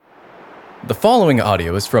The following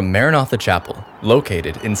audio is from Maranatha Chapel,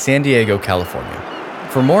 located in San Diego, California.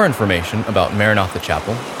 For more information about Maranatha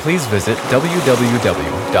Chapel, please visit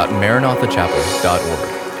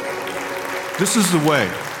www.maranathachapel.org. This is the way.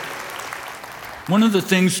 One of the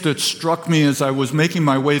things that struck me as I was making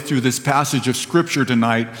my way through this passage of Scripture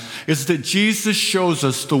tonight is that Jesus shows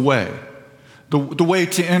us the way. The way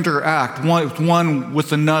to interact one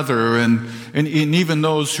with another and even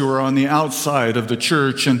those who are on the outside of the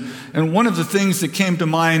church. And one of the things that came to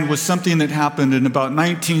mind was something that happened in about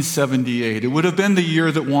 1978. It would have been the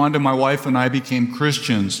year that Wanda, my wife, and I became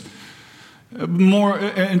Christians. More,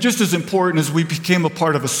 and just as important, as we became a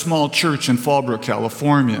part of a small church in Fallbrook,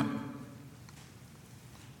 California.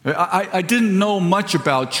 I didn't know much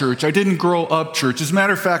about church. I didn't grow up church. As a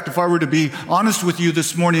matter of fact, if I were to be honest with you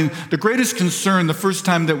this morning, the greatest concern the first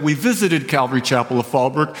time that we visited Calvary Chapel of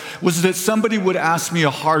Fallbrook was that somebody would ask me a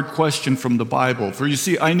hard question from the Bible. For you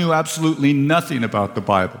see, I knew absolutely nothing about the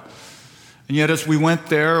Bible. And yet as we went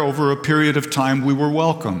there over a period of time, we were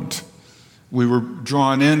welcomed. We were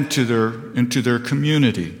drawn into their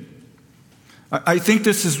community. I think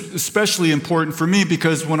this is especially important for me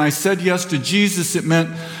because when I said yes to Jesus, it meant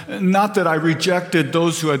not that I rejected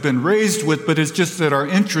those who I'd been raised with, but it's just that our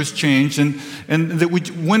interests changed and that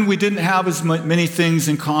when we didn't have as many things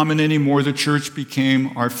in common anymore, the church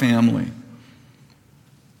became our family.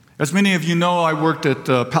 As many of you know, I worked at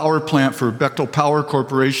the power plant for Bechtel Power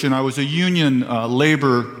Corporation. I was a union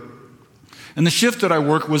laborer, and the shift that I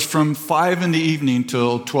worked was from 5 in the evening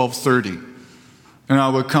till 12:30. And I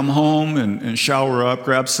would come home and shower up,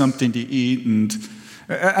 grab something to eat. And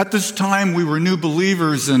at this time, we were new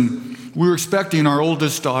believers, and we were expecting our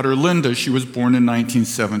oldest daughter, Linda. She was born in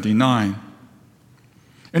 1979.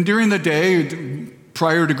 And during the day,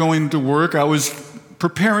 prior to going to work, I was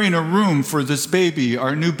preparing a room for this baby,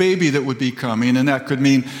 our new baby that would be coming. And that could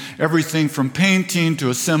mean everything from painting to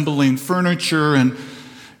assembling furniture. And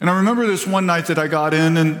I remember this one night that I got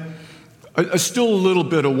in, and I was still a little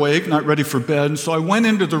bit awake, not ready for bed, and so I went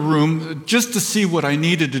into the room just to see what I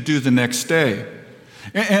needed to do the next day.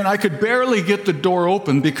 And I could barely get the door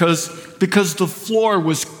open because the floor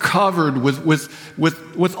was covered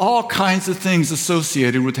with all kinds of things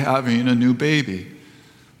associated with having a new baby.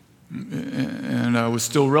 And I was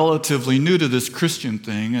still relatively new to this Christian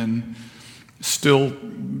thing and still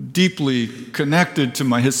deeply connected to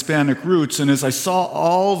my Hispanic roots. And as I saw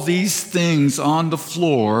all these things on the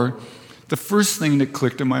floor, the first thing that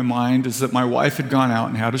clicked in my mind is that my wife had gone out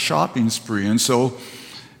and had a shopping spree. And so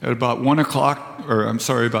at about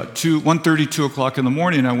 1:30, 2 o'clock in the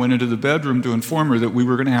morning, I went into the bedroom to inform her that we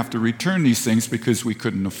were going to have to return these things because we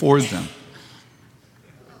couldn't afford them.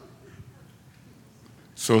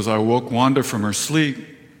 So as I woke Wanda from her sleep,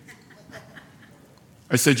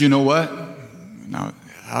 I said, you know what? Now,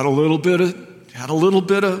 had a little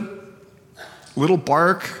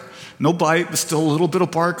bark. No bite, but still a little bit of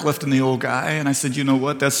bark left in the old guy. And I said, you know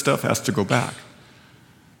what? That stuff has to go back.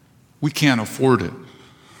 We can't afford it.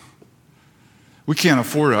 We can't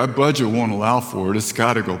afford it. Our budget won't allow for it. It's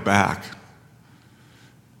got to go back.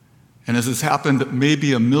 And as has happened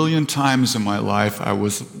maybe 1,000,000 times in my life, I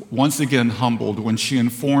was once again humbled when she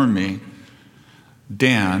informed me,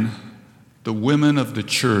 Dan, the women of the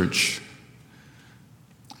church,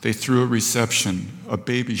 they threw a reception, a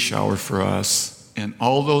baby shower for us. And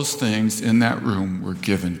all those things in that room were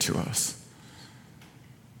given to us.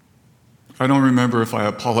 I don't remember if I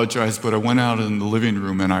apologized, but I went out in the living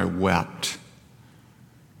room and I wept.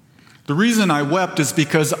 The reason I wept is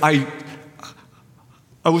because I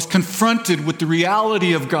was confronted with the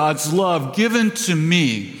reality of God's love given to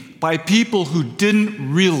me by people who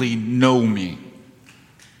didn't really know me.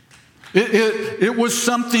 It was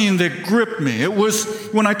something that gripped me. It was,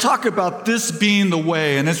 when I talk about this being the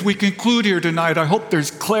way, and as we conclude here tonight, I hope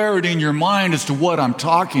there's clarity in your mind as to what I'm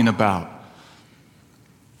talking about.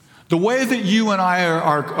 The way that you and I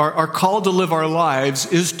are called to live our lives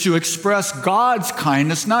is to express God's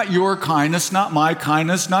kindness, not your kindness, not my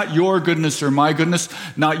kindness, not your goodness or my goodness,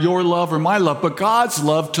 not your love or my love, but God's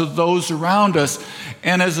love to those around us.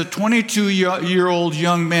 And as a 22-year-old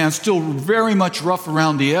young man, still very much rough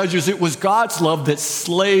around the edges, it was God's love that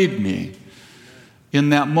slayed me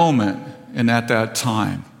in that moment and at that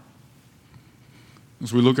time.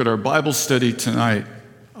 As we look at our Bible study tonight,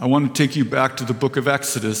 I want to take you back to the book of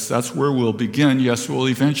Exodus. That's where we'll begin. Yes, we'll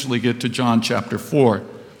eventually get to John chapter 4.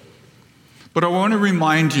 But I want to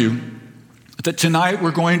remind you that tonight we're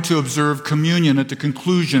going to observe communion at the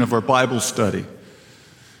conclusion of our Bible study.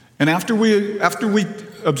 And after we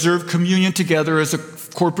observe communion together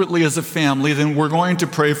corporately as a family, then we're going to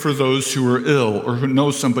pray for those who are ill or who know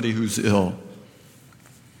somebody who's ill.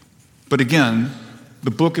 But again,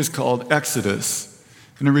 the book is called Exodus,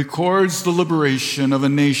 and it records the liberation of a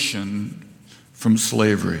nation from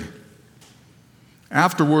slavery.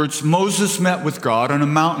 Afterwards, Moses met with God on a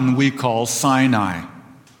mountain we call Sinai.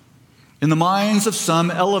 In the minds of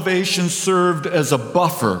some, elevation served as a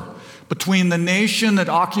buffer between the nation that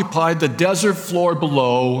occupied the desert floor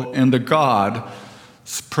below and the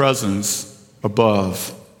God's presence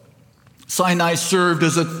above. Sinai served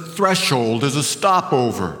as a threshold, as a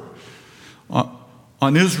stopover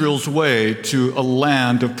on Israel's way to a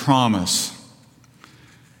land of promise.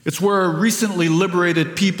 It's where recently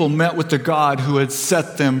liberated people met with the God who had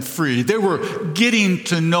set them free. They were getting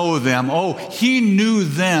to know them. Oh, he knew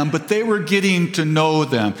them, but they were getting to know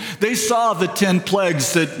them. They saw the 10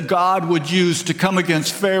 plagues that God would use to come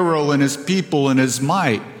against Pharaoh and his people and his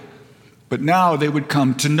might. But now they would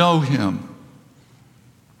come to know him.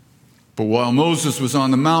 But while Moses was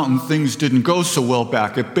on the mountain, things didn't go so well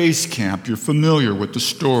back at base camp. You're familiar with the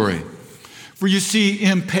story. For you see,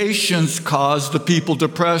 impatience caused the people to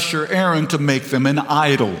pressure Aaron to make them an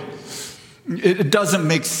idol. It doesn't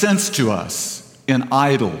make sense to us, an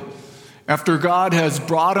idol. After God has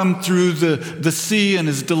brought them through the sea and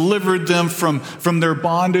has delivered them from their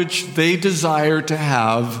bondage, they desire to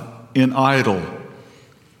have an idol.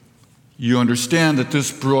 You understand that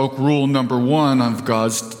this broke rule number 1 of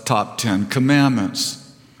God's top 10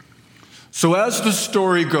 commandments. So as the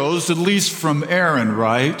story goes, at least from Aaron,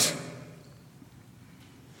 right?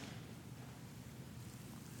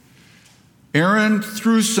 Aaron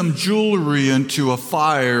threw some jewelry into a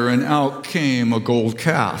fire, and out came a gold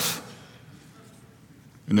calf.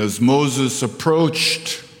 And as Moses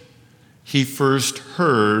approached, he first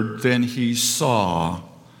heard, then he saw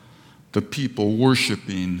the people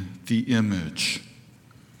worshiping the image.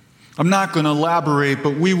 I'm not going to elaborate,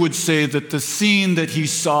 but we would say that the scene that he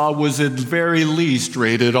saw was at very least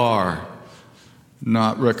rated R,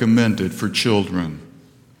 not recommended for children.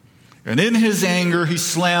 And in his anger, he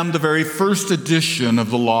slammed the very first edition of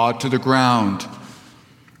the law to the ground,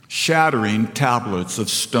 shattering tablets of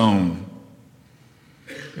stone.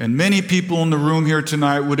 And many people in the room here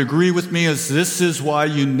tonight would agree with me, as this is why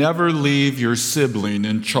you never leave your sibling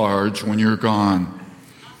in charge when you're gone.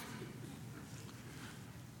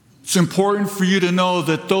 It's important for you to know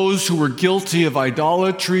that those who were guilty of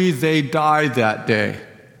idolatry, they died that day.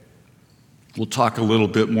 We'll talk a little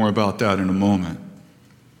bit more about that in a moment.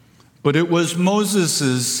 But it was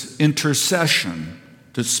Moses' intercession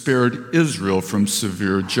that spared Israel from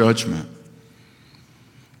severe judgment.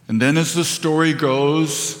 And then as the story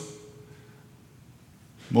goes,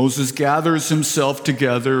 Moses gathers himself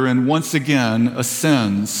together and once again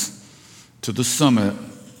ascends to the summit.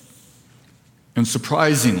 And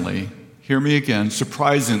surprisingly, hear me again,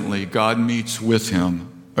 surprisingly, God meets with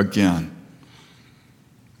him again.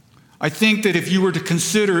 I think that if you were to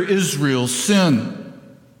consider Israel's sin,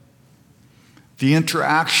 the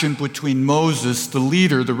interaction between Moses, the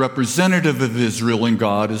leader, the representative of Israel, and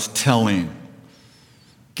God is telling.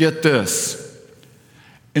 Get this.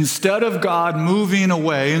 Instead of God moving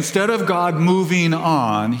away, instead of God moving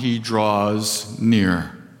on, he draws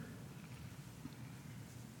near.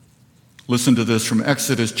 Listen to this from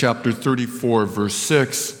Exodus chapter 34, verse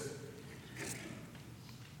 6.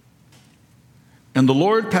 And the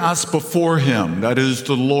Lord passed before him, that is,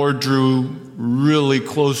 the Lord drew really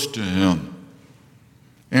close to him,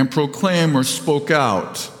 and proclaimed or spoke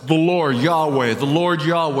out, the Lord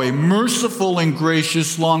Yahweh, merciful and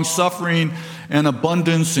gracious, long-suffering, and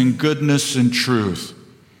abundance in goodness and truth.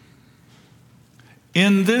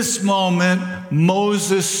 In this moment,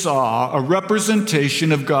 Moses saw a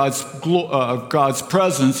representation of God's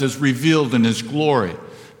presence as revealed in his glory.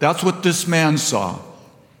 That's what this man saw.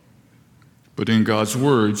 But in God's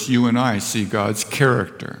words, you and I see God's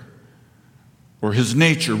character or his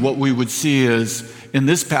nature. What we would see is, in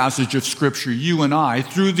this passage of Scripture, you and I,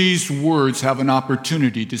 through these words, have an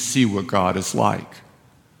opportunity to see what God is like.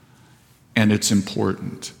 And it's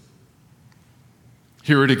important.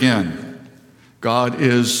 Hear it again. God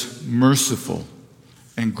is merciful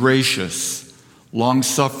and gracious,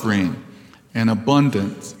 long-suffering, and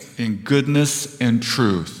abundant in goodness and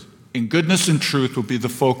truth. In goodness and truth will be the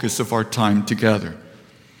focus of our time together.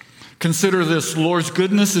 Consider this, the Lord's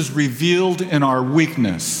goodness is revealed in our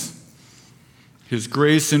weakness. His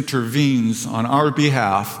grace intervenes on our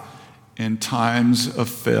behalf in times of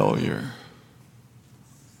failure.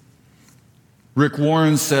 Rick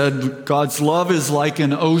Warren said, God's love is like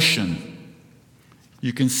an ocean.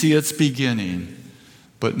 You can see its beginning,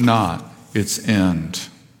 but not its end.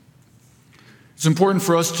 It's important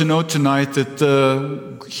for us to note tonight that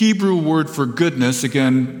the Hebrew word for goodness,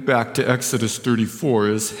 again back to Exodus 34,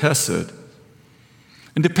 is hesed.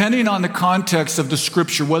 And depending on the context of the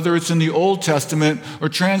scripture, whether it's in the Old Testament or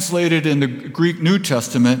translated in the Greek New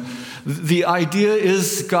Testament, the idea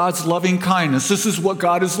is God's loving kindness. This is what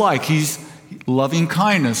God is like. He's loving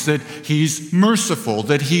kindness, that he's merciful,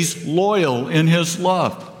 that he's loyal in his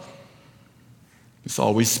love. This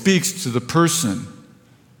always speaks to the person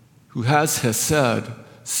who has hesed,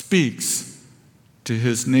 speaks to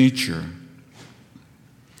his nature.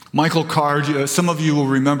 Michael Card, some of you will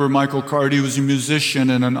remember Michael Card. He was a musician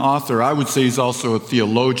and an author. I would say he's also a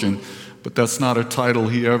theologian, but that's not a title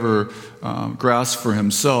he ever grasped for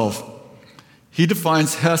himself. He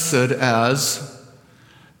defines hesed as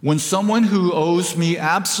when someone who owes me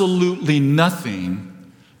absolutely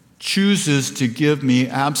nothing chooses to give me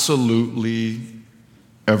absolutely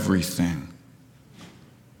everything.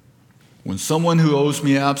 When someone who owes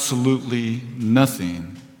me absolutely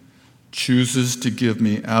nothing chooses to give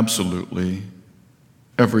me absolutely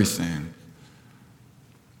everything.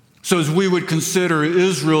 So as we would consider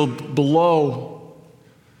Israel below,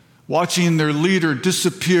 watching their leader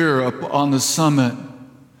disappear up on the summit,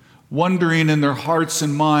 wondering in their hearts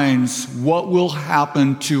and minds, what will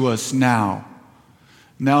happen to us now?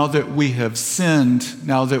 Now that we have sinned,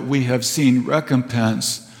 now that we have seen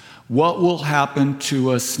recompense, what will happen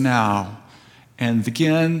to us now? And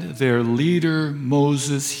again, their leader,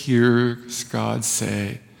 Moses, hears God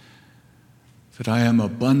say that I am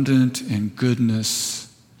abundant in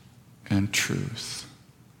goodness and truth.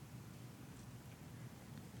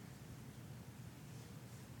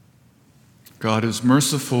 God is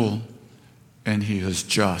merciful and he is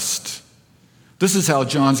just. This is how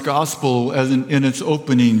John's gospel, in its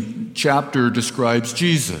opening chapter, describes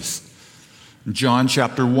Jesus. John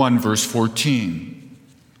chapter 1, verse 14.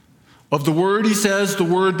 Of the Word, he says, the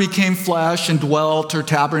Word became flesh and dwelt or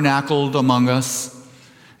tabernacled among us.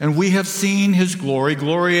 And we have seen his glory,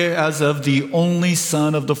 glory as of the only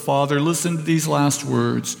Son of the Father. Listen to these last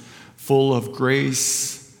words, full of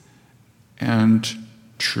grace and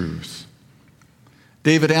truth.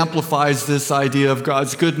 David amplifies this idea of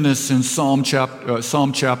God's goodness in Psalm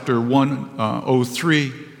chapter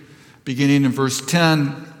 103, beginning in verse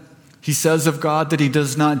 10. He says of God that he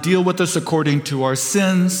does not deal with us according to our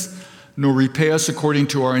sins, nor repay us according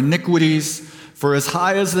to our iniquities. For as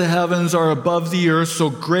high as the heavens are above the earth, so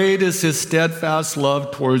great is his steadfast love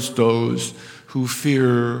towards those who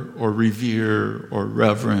fear or revere or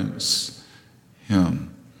reverence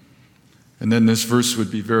him. And then this verse would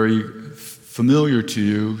be very familiar to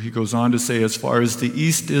you. He goes on to say, as far as the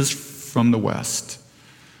east is from the west,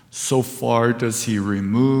 so far does he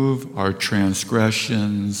remove our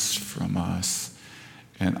transgressions from us.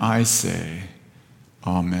 And I say,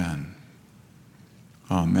 Amen.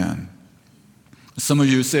 Amen. Some of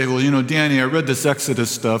you say, well, Danny, I read this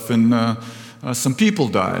Exodus stuff and some people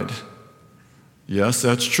died. Yes,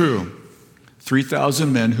 that's true.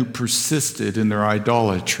 3,000 men who persisted in their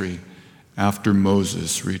idolatry after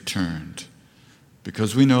Moses returned.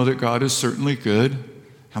 Because we know that God is certainly good.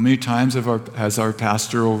 How many times has our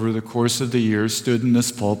pastor over the course of the years stood in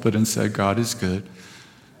this pulpit and said, God is good?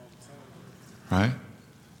 Right?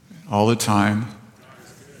 All the time.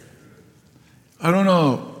 I don't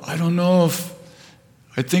know if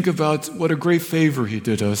I think about what a great favor he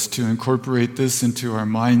did us to incorporate this into our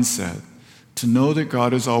mindset, to know that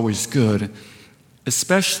God is always good,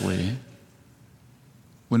 especially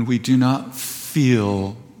when we do not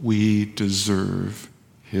feel we deserve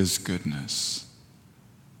his goodness.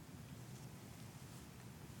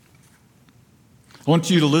 I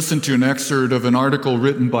want you to listen to an excerpt of an article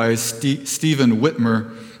written by Stephen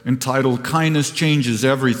Whitmer entitled Kindness Changes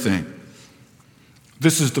Everything.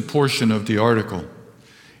 This is the portion of the article.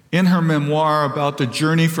 In her memoir about the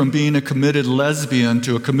journey from being a committed lesbian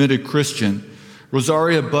to a committed Christian,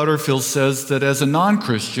 Rosaria Butterfield says that as a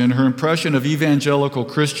non-Christian, her impression of evangelical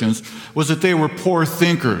Christians was that they were poor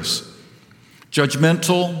thinkers,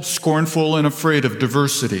 judgmental, scornful, and afraid of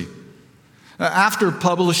diversity. After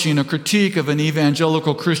publishing a critique of an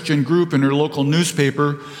evangelical Christian group in her local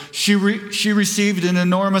newspaper, she received an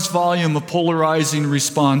enormous volume of polarizing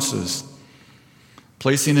responses.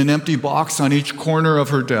 Placing an empty box on each corner of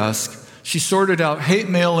her desk, she sorted out hate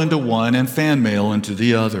mail into one and fan mail into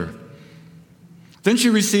the other. Then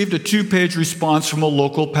she received a 2-page response from a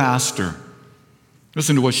local pastor.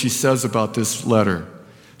 Listen to what she says about this letter.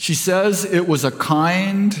 She says it was a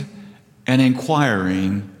kind and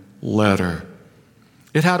inquiring letter.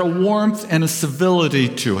 It had a warmth and a civility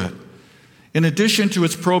to it. In addition to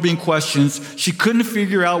its probing questions, she couldn't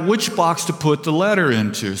figure out which box to put the letter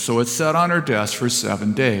into, so it sat on her desk for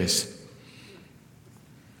 7 days.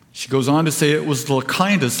 She goes on to say, it was the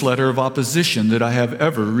kindest letter of opposition that I have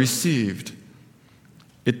ever received.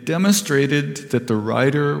 It demonstrated that the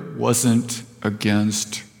writer wasn't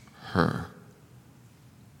against her.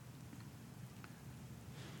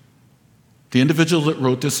 The individual that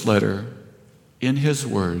wrote this letter, in his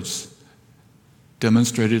words,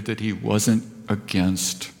 demonstrated that he wasn't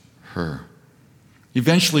against her.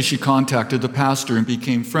 Eventually, she contacted the pastor and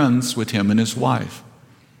became friends with him and his wife.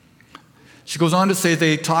 She goes on to say,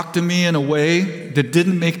 they talked to me in a way that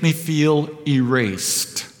didn't make me feel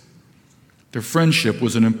erased. Their friendship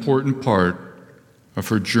was an important part of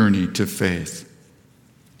her journey to faith.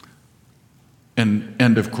 And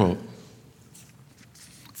end of quote.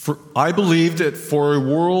 I believe that for a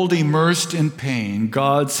world immersed in pain,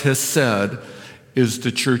 God's hesed is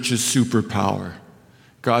the church's superpower.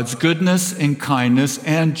 God's goodness and kindness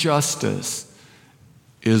and justice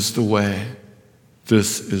is the way.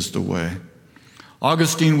 This is the way.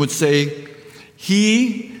 Augustine would say,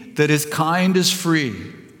 he that is kind is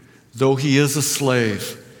free, though he is a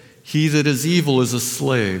slave. He that is evil is a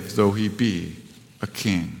slave, though he be a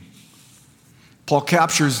king. Paul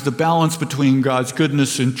captures the balance between God's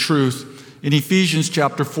goodness and truth in Ephesians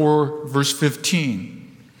chapter 4, verse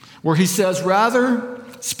 15, where he says, rather,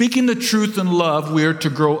 speaking the truth in love, we are to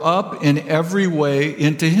grow up in every way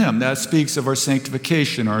into him. That speaks of our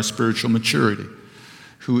sanctification, our spiritual maturity,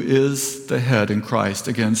 who is the head in Christ.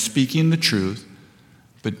 Again, speaking the truth,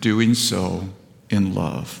 but doing so in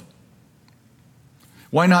love.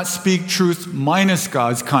 Why not speak truth minus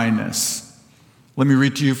God's kindness? Let me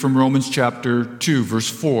read to you from Romans chapter 2, verse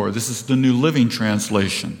 4. This is the New Living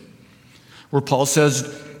Translation, where Paul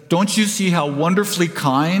says, don't you see how wonderfully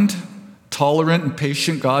kind, tolerant, and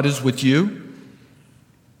patient God is with you?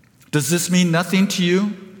 Does this mean nothing to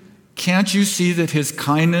you? Can't you see that his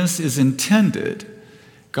kindness is intended?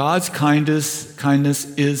 God's kindness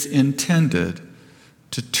is intended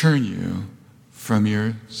to turn you from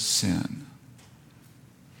your sin.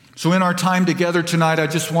 So in our time together tonight, I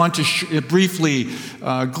just want to briefly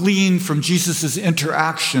glean from Jesus'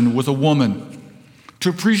 interaction with a woman. To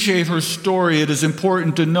appreciate her story, it is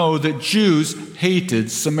important to know that Jews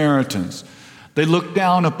hated Samaritans. They looked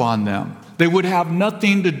down upon them. They would have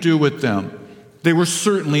nothing to do with them. They were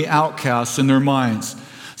certainly outcasts in their minds.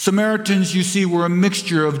 Samaritans, you see, were a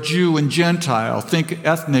mixture of Jew and Gentile. Think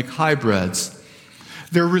ethnic hybrids.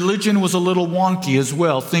 Their religion was a little wonky as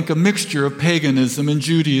well. Think a mixture of paganism and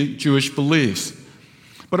Jewish beliefs.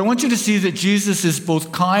 But I want you to see that Jesus is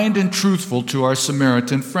both kind and truthful to our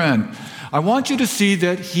Samaritan friend. I want you to see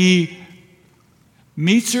that he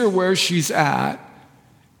meets her where she's at,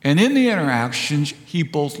 and in the interaction, he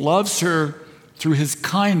both loves her through his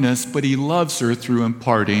kindness, but he loves her through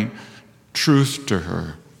imparting truth to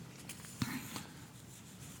her.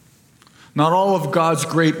 Not all of God's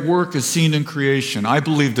great work is seen in creation. I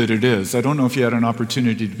believe that it is. I don't know if you had an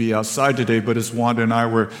opportunity to be outside today, but as Wanda and I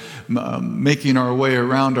were making our way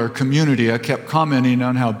around our community, I kept commenting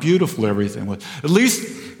on how beautiful everything was. At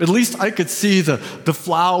least I could see the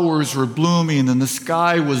flowers were blooming and the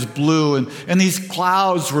sky was blue and these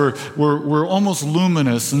clouds were almost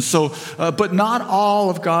luminous. And so, but not all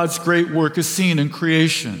of God's great work is seen in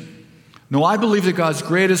creation. No, I believe that God's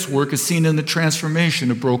greatest work is seen in the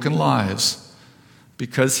transformation of broken lives.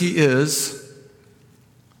 Because He is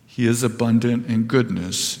abundant in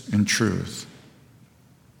goodness and truth.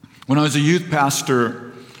 When I was a youth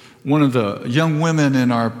pastor, one of the young women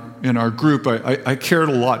in our group, I cared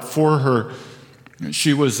a lot for her.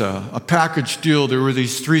 She was a package deal. There were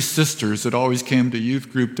these 3 sisters that always came to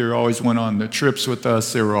youth group. They always went on the trips with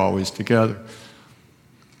us. They were always together.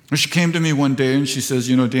 And she came to me one day and she says,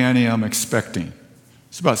 you know, Danny, I'm expecting.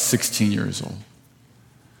 She's about 16 years old.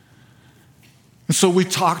 And so we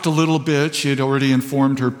talked a little bit. She had already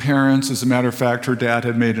informed her parents. As a matter of fact, her dad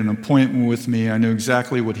had made an appointment with me. I knew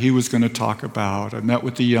exactly what he was going to talk about. I met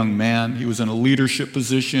with the young man. He was in a leadership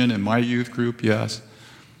position in my youth group, yes.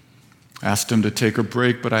 I asked him to take a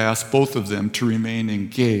break, but I asked both of them to remain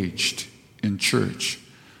engaged in church.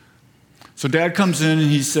 So Dad comes in and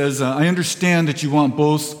he says, I understand that you want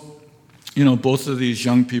both of these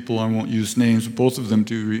young people, I won't use names, but both of them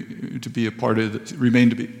to be a part of, remain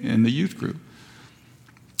to be in the youth group.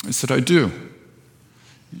 I said, I do.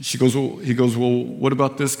 He goes, well, what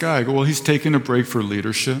about this guy? I go, well, he's taking a break for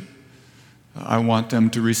leadership. I want them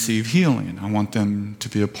to receive healing. I want them to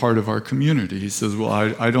be a part of our community. He says, well,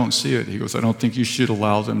 I don't see it. He goes, I don't think you should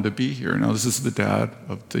allow them to be here. Now, this is the dad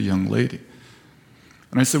of the young lady.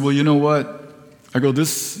 And I said, well, you know what? I go,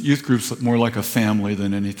 this youth group's more like a family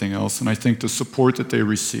than anything else, and I think the support that they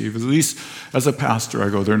receive, at least as a pastor, I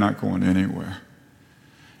go, they're not going anywhere.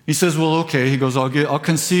 He says, well, okay. He goes, I'll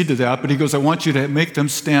concede to that, but he goes, I want you to make them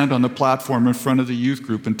stand on the platform in front of the youth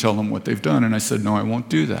group and tell them what they've done. And I said, no, I won't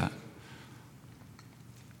do that.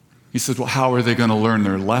 He said, well, how are they going to learn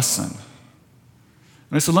their lesson?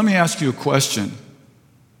 And I said, let me ask you a question.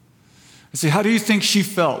 I said, how do you think she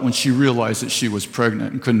felt when she realized that she was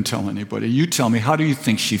pregnant and couldn't tell anybody? You tell me, how do you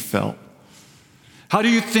think she felt? How do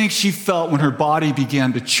you think she felt when her body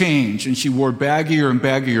began to change and she wore baggier and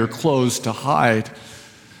baggier clothes to hide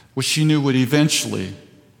what she knew would eventually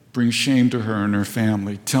bring shame to her and her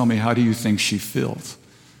family? Tell me, how do you think she felt?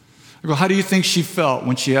 I go, how do you think she felt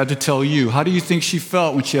when she had to tell you? How do you think she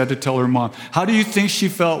felt when she had to tell her mom? How do you think she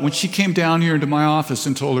felt when she came down here into my office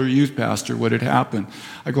and told her youth pastor what had happened?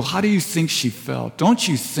 I go, how do you think she felt? Don't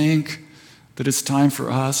you think that it's time for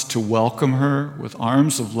us to welcome her with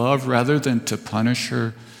arms of love rather than to punish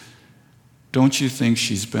her? Don't you think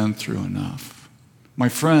she's been through enough? My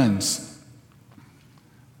friends,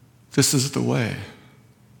 this is the way.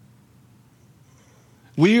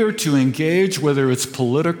 We are to engage, whether it's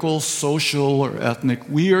political, social, or ethnic,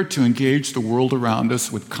 we are to engage the world around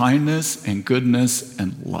us with kindness and goodness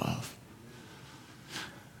and love.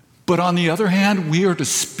 But on the other hand, we are to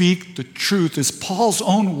speak the truth, as Paul's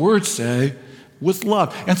own words say, with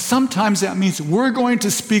love. And sometimes that means we're going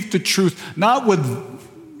to speak the truth, not with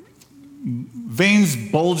veins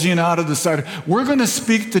bulging out of the side. We're going to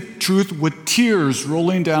speak the truth with tears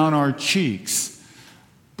rolling down our cheeks.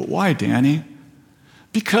 But why, Danny?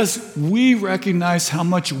 Because we recognize how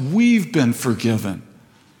much we've been forgiven.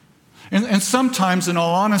 And sometimes, in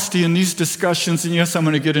all honesty, in these discussions, and yes, I'm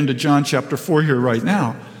going to get into John chapter 4 here right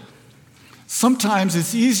now, sometimes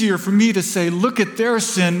it's easier for me to say, look at their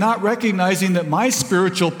sin, not recognizing that my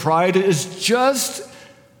spiritual pride is just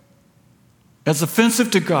as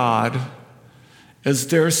offensive to God as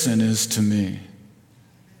their sin is to me.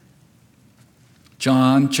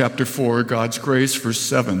 John chapter 4, God's grace, verse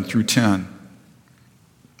 7 through 10.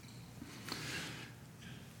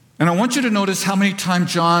 And I want you to notice how many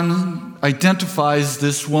times John identifies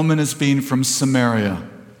this woman as being from Samaria.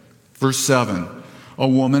 Verse 7, a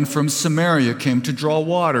woman from Samaria came to draw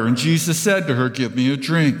water, and Jesus said to her, give me a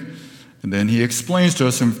drink. And then he explains to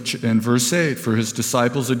us in verse 8, for his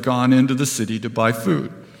disciples had gone into the city to buy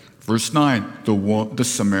food. Verse 9, the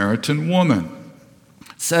Samaritan woman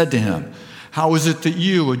said to him, how is it that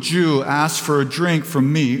you, a Jew, ask for a drink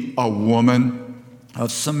from me, a woman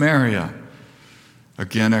of Samaria?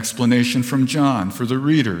 Again, explanation from John for the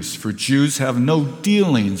readers. For Jews have no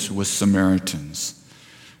dealings with Samaritans.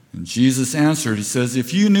 And Jesus answered, he says,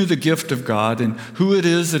 if you knew the gift of God and who it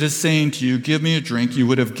is that is saying to you, give me a drink, you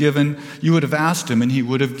would have asked him, and he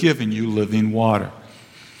would have given you living water.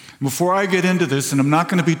 Before I get into this, and I'm not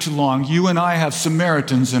going to be too long, you and I have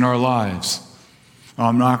Samaritans in our lives.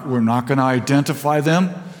 We're not going to identify them,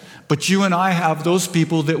 but you and I have those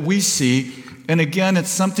people that we see. And again, it's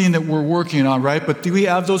something that we're working on, right? But we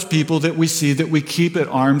have those people that we see that we keep at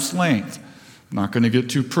arm's length. I'm not going to get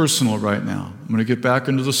too personal right now. I'm going to get back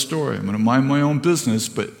into the story. I'm going to mind my own business.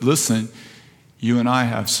 But listen, you and I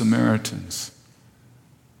have Samaritans.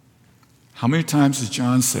 How many times does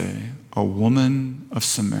John say, a woman of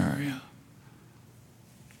Samaria?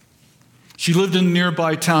 She lived in the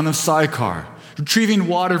nearby town of Sychar. Retrieving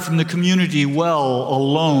water from the community well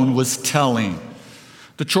alone was telling.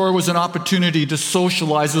 The chore was an opportunity to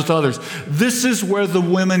socialize with others. This is where the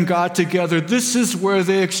women got together. This is where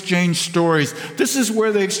they exchanged stories. This is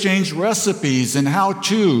where they exchanged recipes and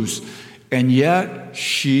how-tos. And yet,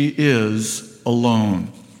 she is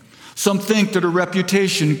alone. Some think that her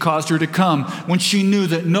reputation caused her to come when she knew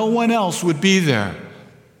that no one else would be there.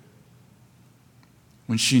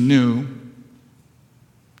 When she knew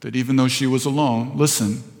that even though she was alone,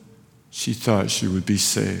 listen, she thought she would be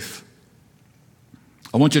safe.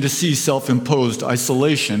 I want you to see self-imposed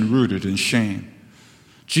isolation rooted in shame.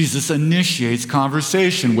 Jesus initiates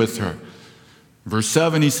conversation with her. Verse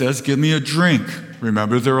 7, he says, give me a drink.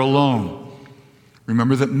 Remember, they're alone.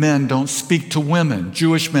 Remember that men don't speak to women,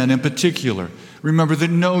 Jewish men in particular. Remember that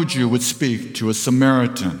no Jew would speak to a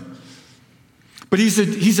Samaritan. But he's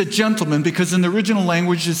a gentleman, because in the original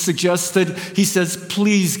language it suggests that he says,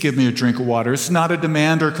 please give me a drink of water. It's not a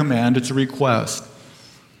demand or command, it's a request.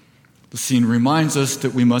 The scene reminds us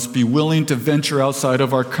that we must be willing to venture outside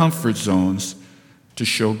of our comfort zones to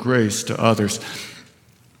show grace to others.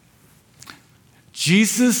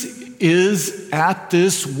 Jesus is at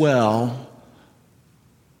this well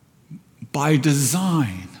by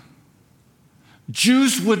design.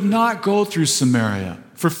 Jews would not go through Samaria.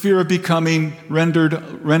 for fear of becoming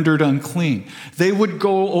rendered unclean. They would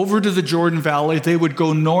go over to the Jordan Valley. They would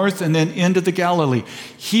go north and then into the Galilee.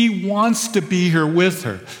 He wants to be here with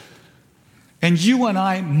her. And you and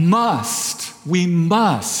I must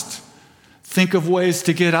think of ways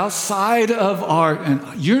to get outside of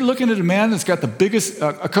and you're looking at a man that's got the biggest,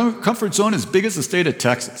 a comfort zone as big as the state of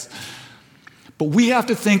Texas. But we have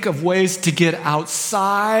to think of ways to get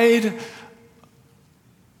outside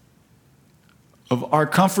of our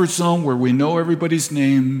comfort zone where we know everybody's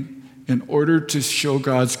name in order to show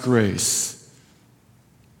God's grace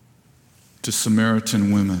to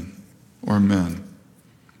Samaritan women or men.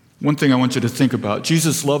 One thing I want you to think about,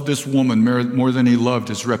 Jesus loved this woman more than he loved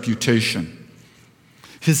his reputation.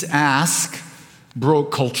 His ask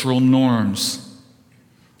broke cultural norms.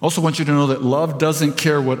 I also want you to know that love doesn't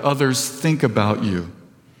care what others think about you.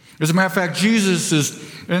 As a matter of fact,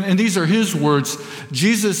 and these are his words,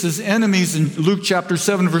 Jesus' enemies in Luke chapter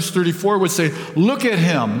 7, verse 34 would say, look at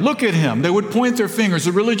him, look at him. They would point their fingers.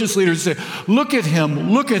 The religious leaders would say, look at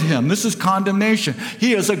him, look at him. This is condemnation.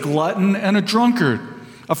 He is a glutton and a drunkard,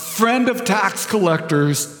 a friend of tax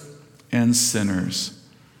collectors and sinners.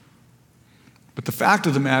 But the fact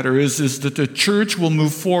of the matter is that the church will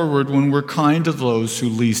move forward when we're kind to those who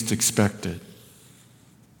least expect it.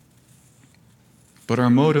 But our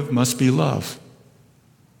motive must be love.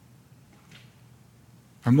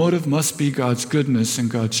 Our motive must be God's goodness and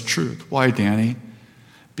God's truth. Why, Danny?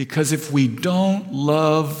 Because if we don't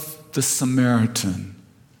love the Samaritan,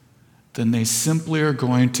 then they simply are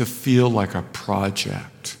going to feel like a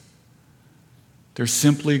project. They're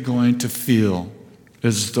simply going to feel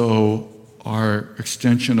as though our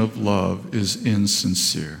extension of love is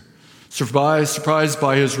insincere. Surprised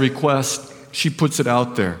by his request, she puts it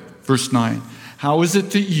out there. Verse 9, how is it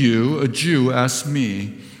that you, a Jew, ask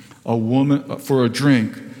me, a woman, for a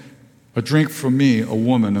drink from me, a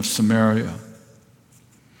woman of Samaria?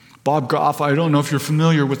 Bob Goff, I don't know if you're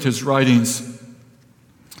familiar with his writings,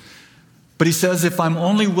 but he says, if I'm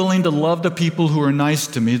only willing to love the people who are nice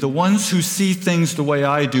to me, the ones who see things the way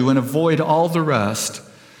I do and avoid all the rest,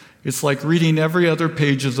 it's like reading every other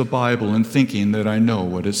page of the Bible and thinking that I know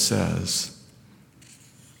what it says.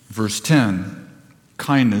 Verse 10,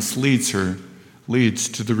 kindness leads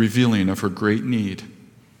to the revealing of her great need.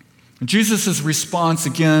 And Jesus' response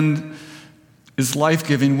again is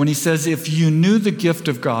life-giving when he says, if you knew the gift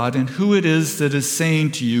of God and who it is that is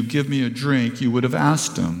saying to you, give me a drink, you would have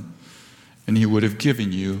asked him, and he would have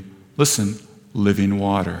given you, listen, living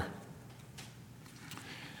water.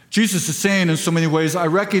 Jesus is saying in so many ways, I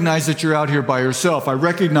recognize that you're out here by yourself. I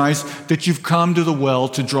recognize that you've come to the well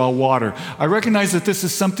to draw water. I recognize that this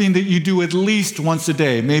is something that you do at least once a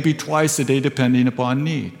day, maybe twice a day, depending upon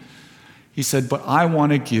need. He said, but I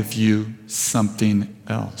want to give you something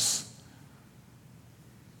else.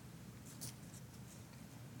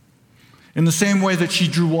 In the same way that she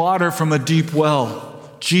drew water from a deep well,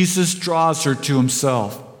 Jesus draws her to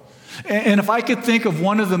himself. And if I could think of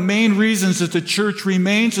one of the main reasons that the church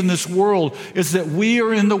remains in this world is that we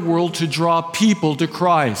are in the world to draw people to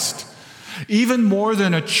Christ. Even more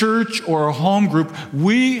than a church or a home group,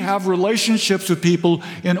 we have relationships with people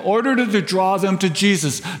in order to draw them to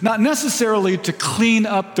Jesus. Not necessarily to clean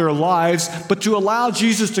up their lives, but to allow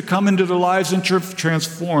Jesus to come into their lives and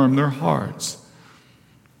transform their hearts.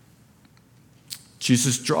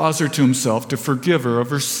 Jesus draws her to himself to forgive her of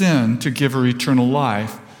her sin, to give her eternal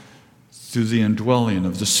life through the indwelling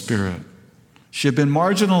of the Spirit. She had been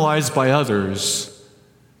marginalized by others.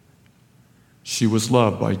 She was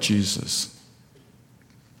loved by Jesus.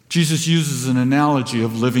 Jesus uses an analogy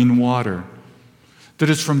of living water that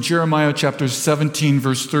is from Jeremiah chapter 17,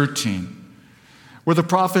 verse 13, where the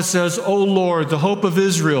prophet says, O Lord, the hope of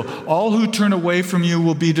Israel, all who turn away from you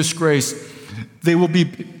will be disgraced. They will be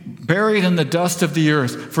buried in the dust of the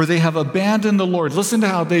earth, for they have abandoned the Lord. Listen to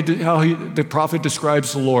how the prophet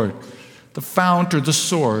describes the Lord. The fount or the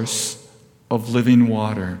source of living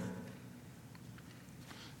water.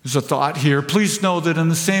 There's a thought here. Please know that in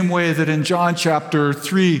the same way that in John chapter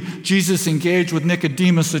 3, Jesus engaged with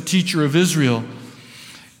Nicodemus, a teacher of Israel.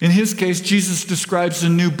 In his case, Jesus describes a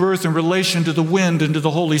new birth in relation to the wind and to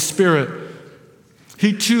the Holy Spirit.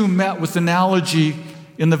 He too met with analogy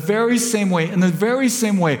in the very same way, in the very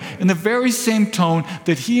same tone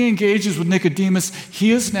that he engages with Nicodemus,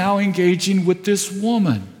 he is now engaging with this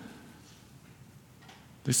woman.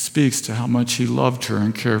 This speaks to how much he loved her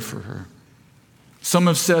and cared for her. Some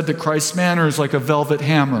have said that Christ's manner is like a velvet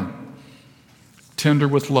hammer, tender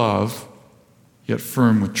with love, yet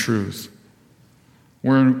firm with truth.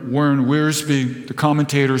 Warren Wiersbe, the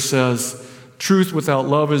commentator, says, truth without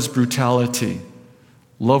love is brutality.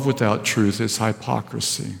 Love without truth is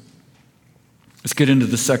hypocrisy. Let's get into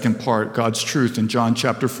the second part, God's truth, in John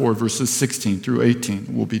chapter 4, verses 16 through 18.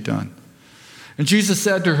 We'll be done. And Jesus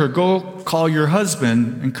said to her, "Go call your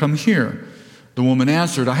husband and come here." The woman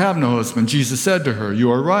answered, "I have no husband." Jesus said to her,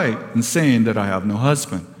 "You are right in saying that I have no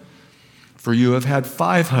husband. For you have had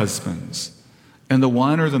 5 husbands, and the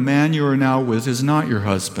one or the man you are now with is not your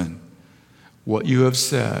husband. What you have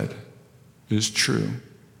said is true."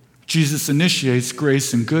 Jesus initiates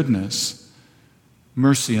grace and goodness,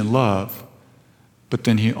 mercy and love, but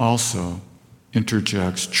then he also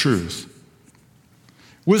interjects truth.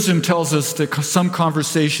 Wisdom tells us that some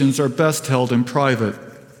conversations are best held in private.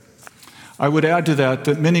 I would add to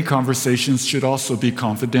that many conversations should also be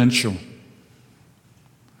confidential.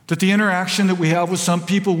 That the interaction that we have with some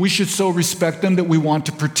people, we should so respect them that we want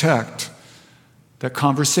to protect that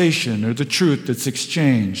conversation or the truth that's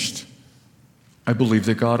exchanged. I believe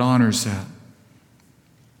that God honors that.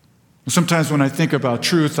 Sometimes when I think about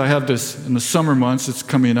truth, I have this, in the summer months, it's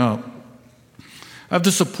coming up. I have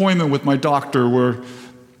this appointment with my doctor where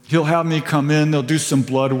he'll have me come in, they'll do some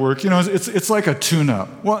blood work. It's like a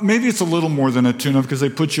tune-up. Well, maybe it's a little more than a tune-up because they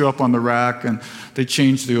put you up on the rack and they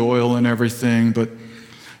change the oil and everything. But,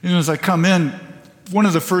 as I come in, one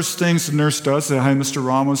of the first things the nurse does is, "Hi, Mr.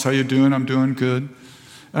 Ramos, how you doing?" "I'm doing good."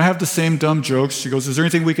 And I have the same dumb jokes. She goes, "Is there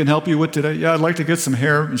anything we can help you with today?" "Yeah, I'd like to get some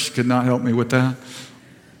hair." And she could not help me with that.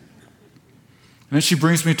 And then she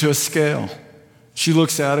brings me to a scale. She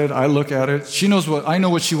looks at it, I look at it. I know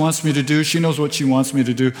what she wants me to do. She knows what she wants me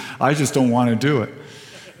to do. I just don't want to do it.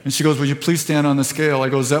 And she goes, "Will you please stand on the scale?" I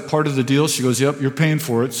go, "Is that part of the deal?" She goes, "Yep, you're paying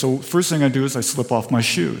for it." So first thing I do is I slip off my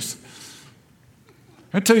shoes.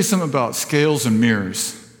 I tell you something about scales and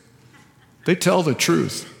mirrors. They tell the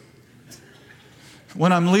truth.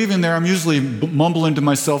 When I'm leaving there, I'm usually mumbling to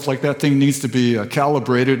myself like that thing needs to be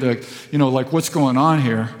calibrated, like what's going on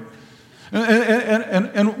here?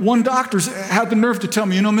 And one doctor had the nerve to tell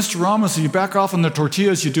me, "Mr. Ramos, if you back off on the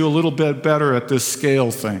tortillas, you do a little bit better at this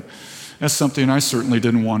scale thing." That's something I certainly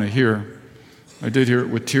didn't want to hear. I did hear it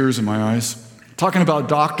with tears in my eyes. Talking about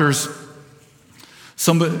doctors,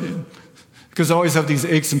 because I always have these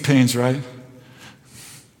aches and pains, right?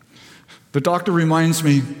 The doctor reminds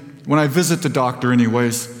me, when I visit the doctor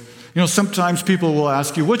anyways, sometimes people will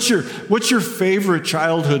ask you, what's your favorite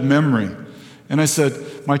childhood memory? And I said,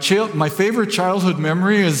 my favorite childhood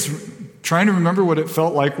memory is trying to remember what it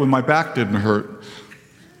felt like when my back didn't hurt.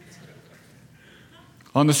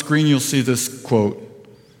 On the screen, you'll see this quote: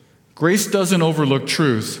 "Grace doesn't overlook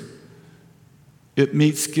truth. It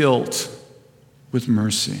meets guilt with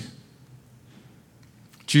mercy."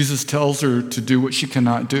 Jesus tells her to do what she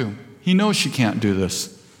cannot do. He knows she can't do this,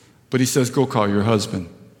 but he says, "Go call your husband."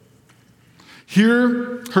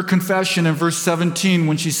 Hear her confession in verse 17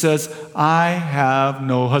 when she says, "I have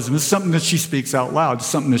no husband." This is something that she speaks out loud. It's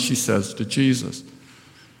something that she says to Jesus.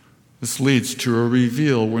 This leads to a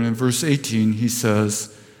reveal when in verse 18 he says,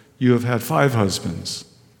 "You have had 5 husbands."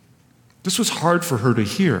 This was hard for her to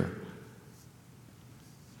hear.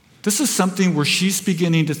 This is something where she's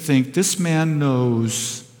beginning to think, this man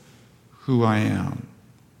knows who I am.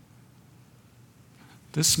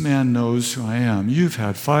 This man knows who I am. You've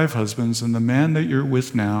had 5 husbands, and the man that you're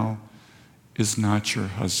with now is not your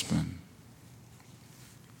husband.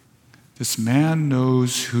 This man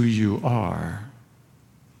knows who you are.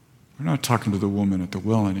 We're not talking to the woman at the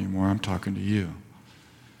well anymore. I'm talking to you.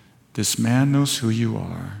 This man knows who you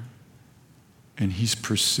are, and he's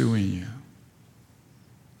pursuing you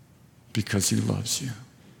because he loves you.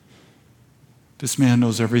 This man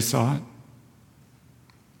knows every thought,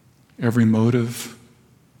 every motive.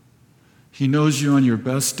 He knows you on your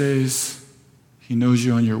best days. He knows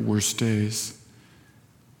you on your worst days.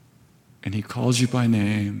 And he calls you by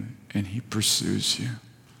name, and he pursues you.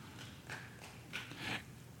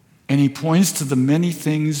 And he points to the many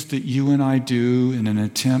things that you and I do in an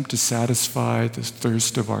attempt to satisfy the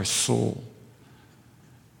thirst of our soul.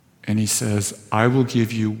 And he says, "I will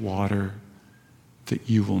give you water that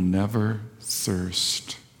you will never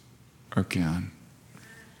thirst again."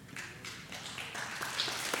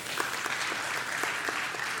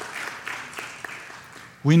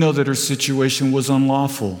 We know that her situation was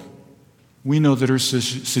unlawful. We know that her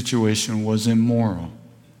situation was immoral.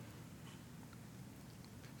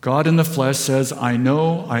 God in the flesh says, "I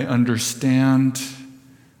know, I understand,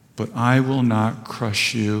 but I will not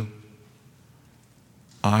crush you.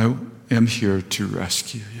 I am here to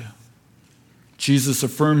rescue you." Jesus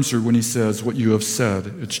affirms her when he says, "What you have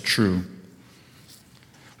said, it's true."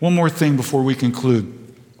 One more thing before we conclude.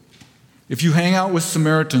 If you hang out with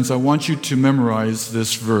Samaritans, I want you to memorize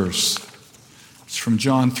this verse. It's from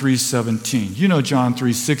John 3:17. You know John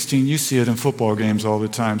 3:16. You see it in football games all the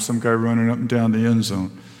time, some guy running up and down the end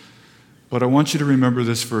zone. But I want you to remember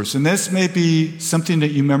this verse. And this may be something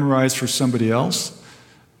that you memorize for somebody else,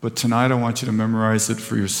 but tonight I want you to memorize it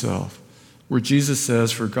for yourself. Where Jesus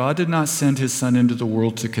says, "For God did not send his Son into the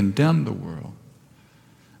world to condemn the world,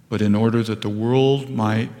 but in order that the world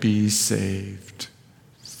might be saved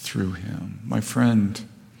through him." My friend,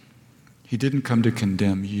 he didn't come to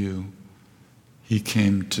condemn you. He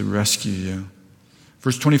came to rescue you.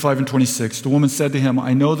 Verse 25 and 26, the woman said to him,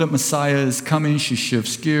 "I know that Messiah is coming." She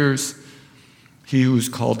shifts gears. "He who is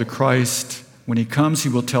called the Christ. When he comes, he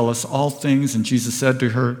will tell us all things." And Jesus said to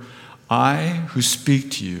her, "I who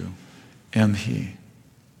speak to you am he."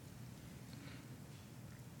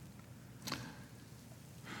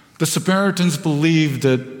 The Samaritans believed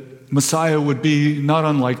that Messiah would be not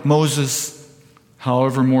unlike Moses,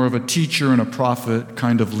 however, more of a teacher and a prophet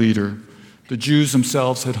kind of leader. The Jews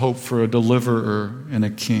themselves had hoped for a deliverer and a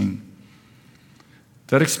king.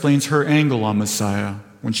 That explains her angle on Messiah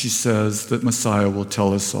when she says that Messiah will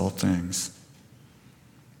tell us all things.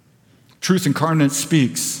 Truth incarnate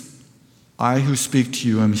speaks, "I who speak to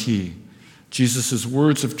you am he." Jesus'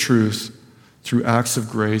 words of truth through acts of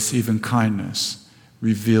grace, even kindness,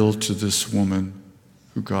 revealed to this woman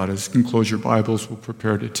who God is. You can close your Bibles. We'll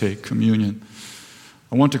prepare to take communion.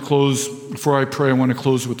 I want to close, before I pray, I want to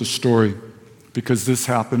close with a story, because this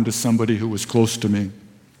happened to somebody who was close to me.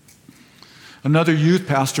 Another youth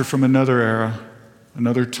pastor from another era,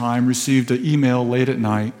 another time, received an email late at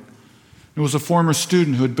night. It was a former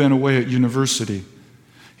student who had been away at university.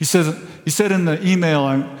 He said in the email,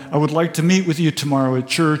 I would like to meet with you tomorrow at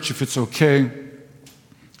church if it's okay. He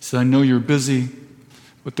said, "I know you're busy,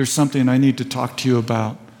 but there's something I need to talk to you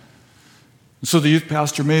about." And so the youth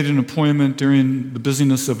pastor made an appointment. During the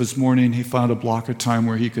busyness of his morning, he found a block of time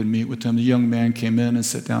where he could meet with him. The young man came in and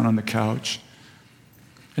sat down on the couch.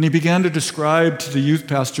 And he began to describe to the youth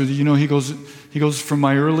pastor that, he goes, "From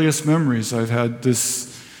my earliest memories, I've had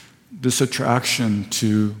this attraction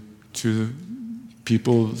to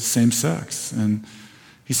people same sex." And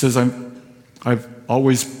he says, I've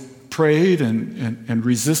always prayed and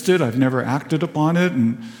resisted. I've never acted upon it.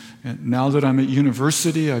 And now that I'm at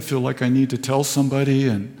university, I feel like I need to tell somebody.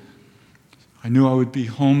 And I knew I would be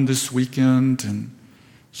home this weekend. And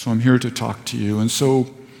so I'm here to talk to you. And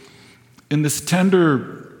so in this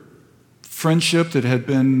tender friendship that had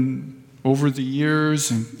been over the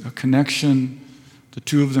years and a connection, the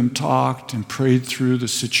two of them talked and prayed through the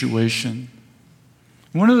situation.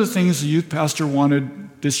 One of the things the youth pastor wanted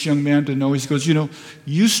this young man to know, he goes,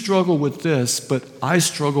 "You struggle with this, but I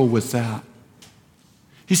struggle with that."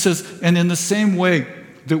 He says, and in the same way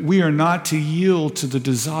that we are not to yield to the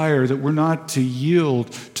desire, that we're not to yield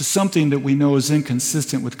to something that we know is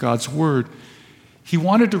inconsistent with God's word, he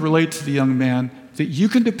wanted to relate to the young man that you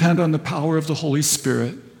can depend on the power of the Holy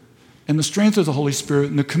Spirit and the strength of the Holy Spirit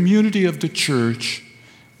and the community of the church.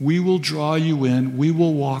 We will draw you in, we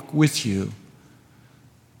will walk with you,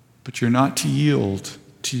 but you're not to yield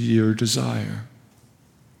to your desire.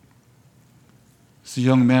 As the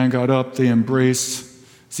young man got up, they embraced.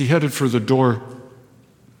 As he headed for the door,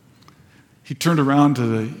 he turned around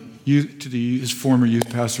to his former youth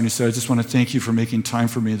pastor and he said, "I just want to thank you for making time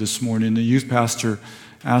for me this morning." The youth pastor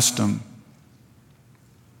asked him,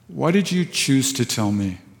 "Why did you choose to tell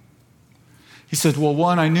me?" He said, "Well,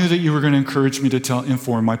 one, I knew that you were going to encourage me to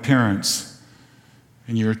inform my parents.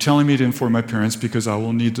 And you're telling me to inform my parents because I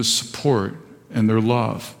will need the support and their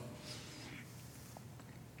love."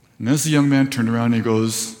 And as the young man turned around, he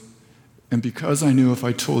goes, "And because I knew if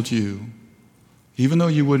I told you, even though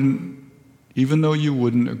you wouldn't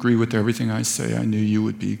agree with everything I say, I knew you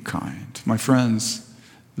would be kind." My friends,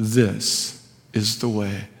 this is the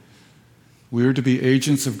way. We are to be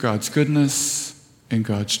agents of God's goodness and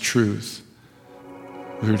God's truth.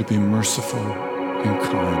 We are to be merciful and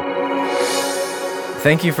kind.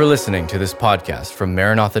 Thank you for listening to this podcast from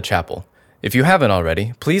Maranatha Chapel. If you haven't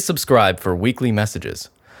already, please subscribe for weekly messages.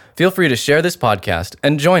 Feel free to share this podcast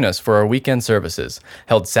and join us for our weekend services,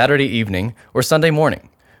 held Saturday evening or Sunday morning.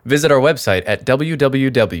 Visit our website at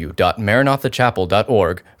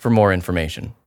www.maranathachapel.org for more information.